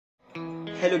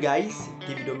Hello guys,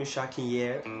 David Omishakin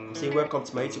here. I'm saying welcome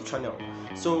to my YouTube channel.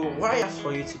 So what I have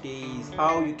for you today is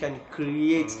how you can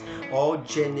create or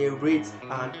generate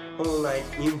an online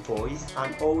invoice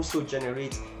and also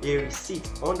generate a receipt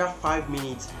under 5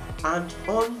 minutes and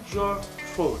on your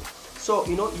phone. So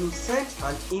you send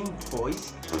an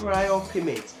invoice prior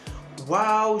payment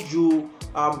while you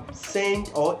send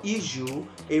or issue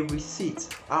a receipt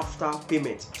after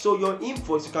payment. So your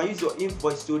invoice, you can use your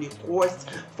invoice to request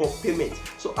for payment.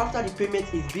 So after the payment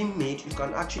is being made, you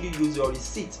can actually use your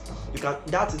receipt.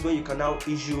 That is when you can now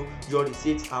issue your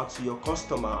receipt out to your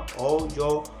customer or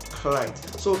your client.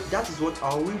 So that is what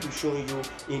I will be showing you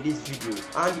in this video.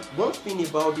 And one thing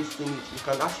about this thing is you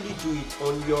can actually do it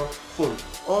on your phone.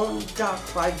 Under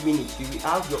 5 minutes, you will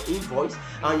have your invoice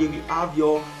and you will have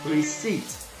your receipt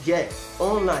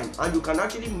online, and you can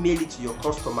actually mail it to your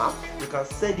customer. You can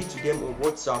send it to them on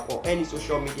WhatsApp or any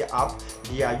social media app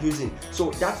they are using. So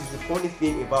that is the funny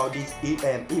thing about this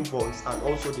invoice and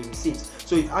also the receipt.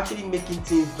 So it's actually making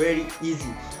things very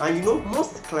easy. And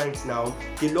most clients now,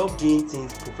 they love doing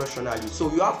things professionally. So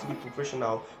you have to be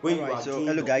professional when you are doing.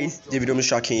 Hello guys, David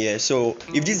Omishakin here. So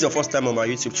if this is your first time on my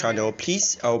YouTube channel,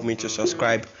 please help me to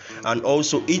subscribe and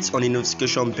also hit on the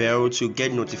notification bell to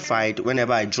get notified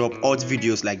whenever I drop hot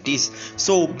videos like this.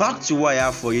 So back to what I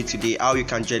have for you today, how you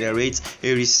can generate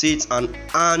a receipt and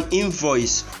an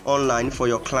invoice online for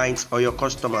your clients or your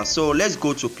customers. So let's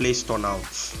go to Play Store now.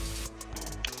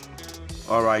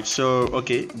 Alright, so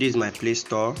okay, this is my Play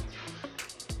Store.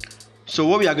 So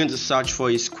what we are going to search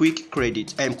for is quick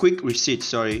receipt.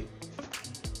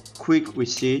 Quick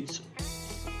receipt.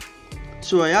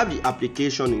 So I have the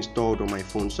application installed on my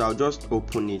phone, so I'll just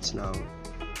open it now.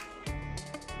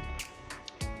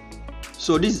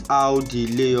 So this is how the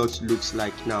layout looks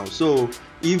like now. So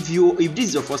if this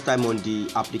is your first time on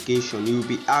the application, you will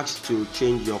be asked to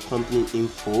change your company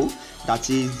info,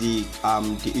 that is the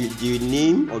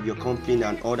name of your company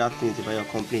and other things about your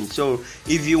company. So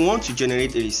if you want to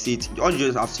generate a receipt, all you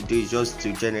just have to do is just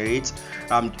to generate,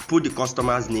 put the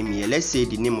customer's name here. Let's say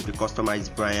the name of the customer is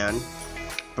Brian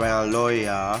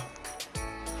Lawyer,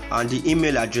 and the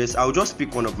email address, I'll just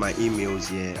pick one of my emails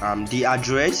here. The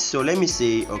address, so let me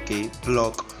say okay,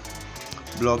 block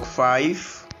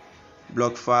 5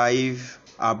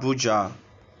 Abuja,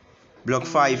 block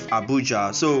 5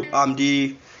 Abuja. So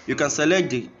you can select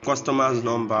the customer's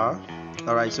number.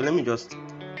 All right, so let me just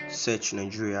search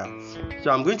Nigeria.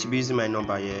 So I'm going to be using my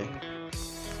number here,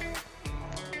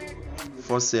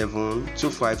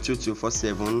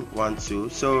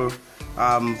 4725224712. So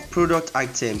product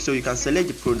item, so you can select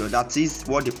the product, that is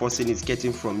what the person is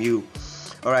getting from you.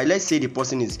 All right, let's say the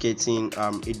person is getting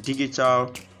a digital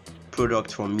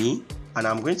product from me, and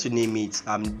I'm going to name it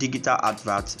digital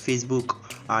advert, Facebook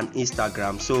and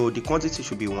Instagram. So the quantity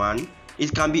should be 1.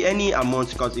 It can be any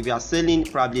amount, because if you are selling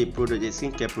probably a product, a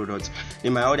skincare product, they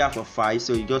might order for 5,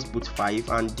 so you just put 5.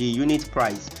 And the unit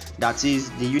price, that is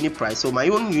the unit price. So my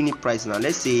own unit price now,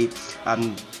 let's say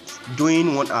I'm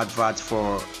doing one advert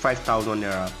for 5,000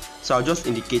 naira, so I'll just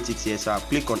indicate it here. So I'll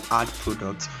click on add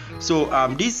product. So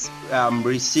this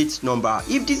receipt number,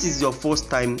 if this is your first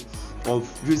time of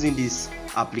using this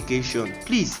application,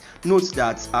 please note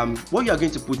that what you are going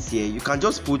to put here, you can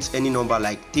just put any number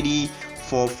like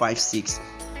 3456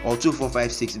 or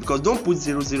 2456, because don't put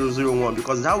 0001,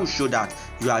 because that will show that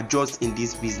you are just in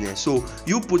this business. So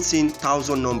you put in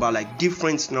 1,000 number, like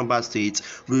different numbers to it,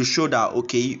 will show that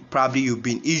okay, probably you've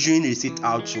been issuing receipt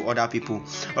out to other people.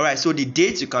 All right, so the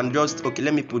date, you can just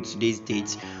let me put today's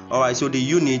date. All right, so the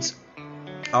unit,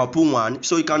 I'll put 1,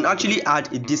 so you can actually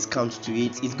add a discount to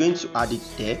it. It's going to add it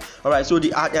there. All right, so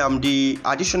the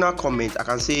additional comment, I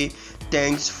can say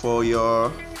thanks for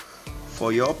your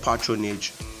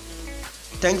patronage.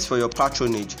 Thanks for your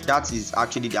patronage. That is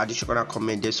actually the additional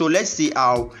comment there. So let's see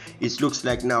how it looks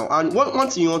like now. And one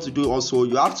thing you want to do also,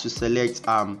 you have to select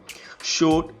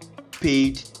show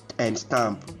paid and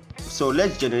stamp. So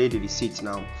let's generate the receipt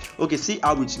now. Okay, see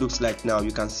how it looks like now.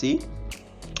 You can see,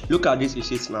 look at this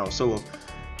receipt now. So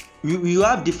you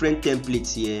have different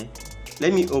templates here.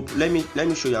 Let me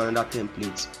show you another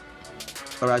template.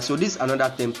 All right, so this is another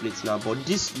template now, but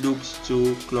this looks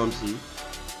too clumsy.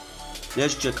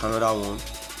 Let's check another one.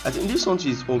 I think this one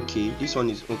is okay. This one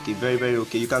is okay, very very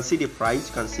okay. You can see the price,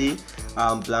 you can see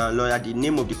lawyer, the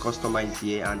name of the customer is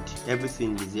here, and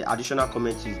everything is there. Additional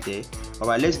comment is there. All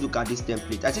right, let's look at this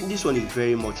template. I think this one is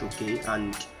very much okay,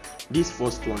 and this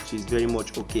first one is very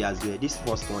much okay as well. This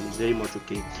first one is very much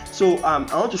okay. So I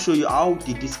want to show you how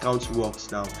the discount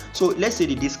works now. So let's say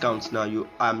the discount now, you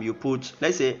put,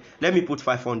 let me put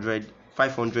 500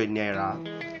 naira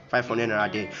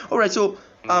there. All right, so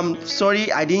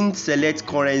Sorry, I didn't select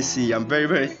currency. I'm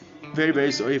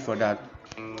very sorry for that.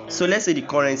 So let's say the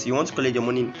currency, you want to collect your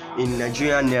money in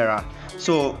Nigerian naira.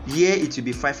 So here it will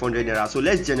be 500 naira. So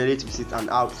let's generate receipt and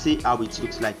I'll see how it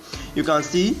looks like. You can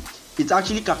see it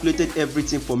actually calculated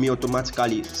everything for me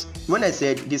automatically. When I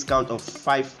said discount of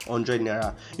 500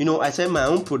 naira, I said my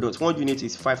own product, one unit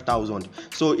is 5,000.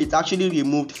 So it actually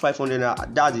removed 500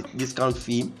 naira, that's the discount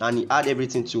fee, and it add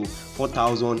everything to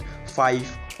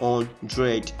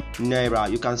 4,500 naira.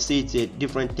 You can see it's a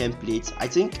different template. I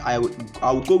think I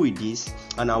will go with this,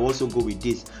 and I'll also go with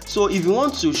this. So if you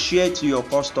want to share to your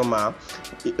customer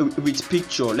with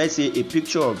picture, let's say a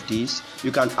picture of this,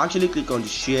 you can actually click on the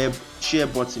share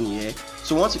button here.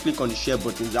 So once you click on the share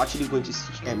button, it's actually going to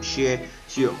share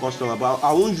to your customer, but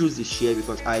I won't use the share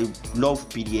because I love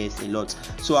PDFs a lot.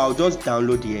 So I'll just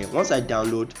download here. Once I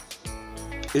download,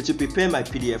 it will prepare my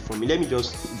PDF for me. Let me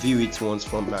just view it once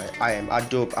from my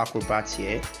Adobe Acrobat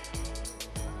here.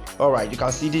 Alright, you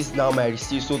can see this now my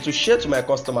receipt. So to share to my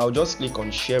customer, I'll just click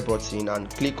on share button and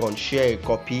click on share a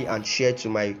copy and share to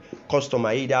my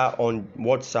customer, either on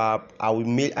WhatsApp. I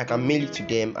can mail it to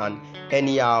them, and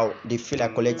anyhow they feel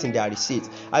like collecting their receipt.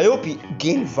 I hope you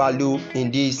gain value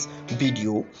in this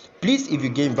video. Please, if you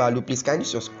gain value, please kindly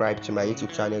subscribe to my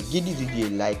YouTube channel, give this video a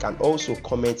like, and also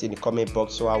comment in the comment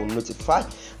box so I will notify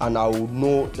and I will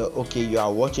know that okay, you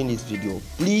are watching this video.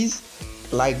 Please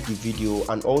like the video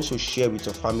and also share with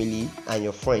your family and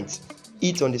your friends.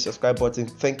 Hit on the subscribe button.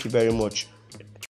 Thank you very much.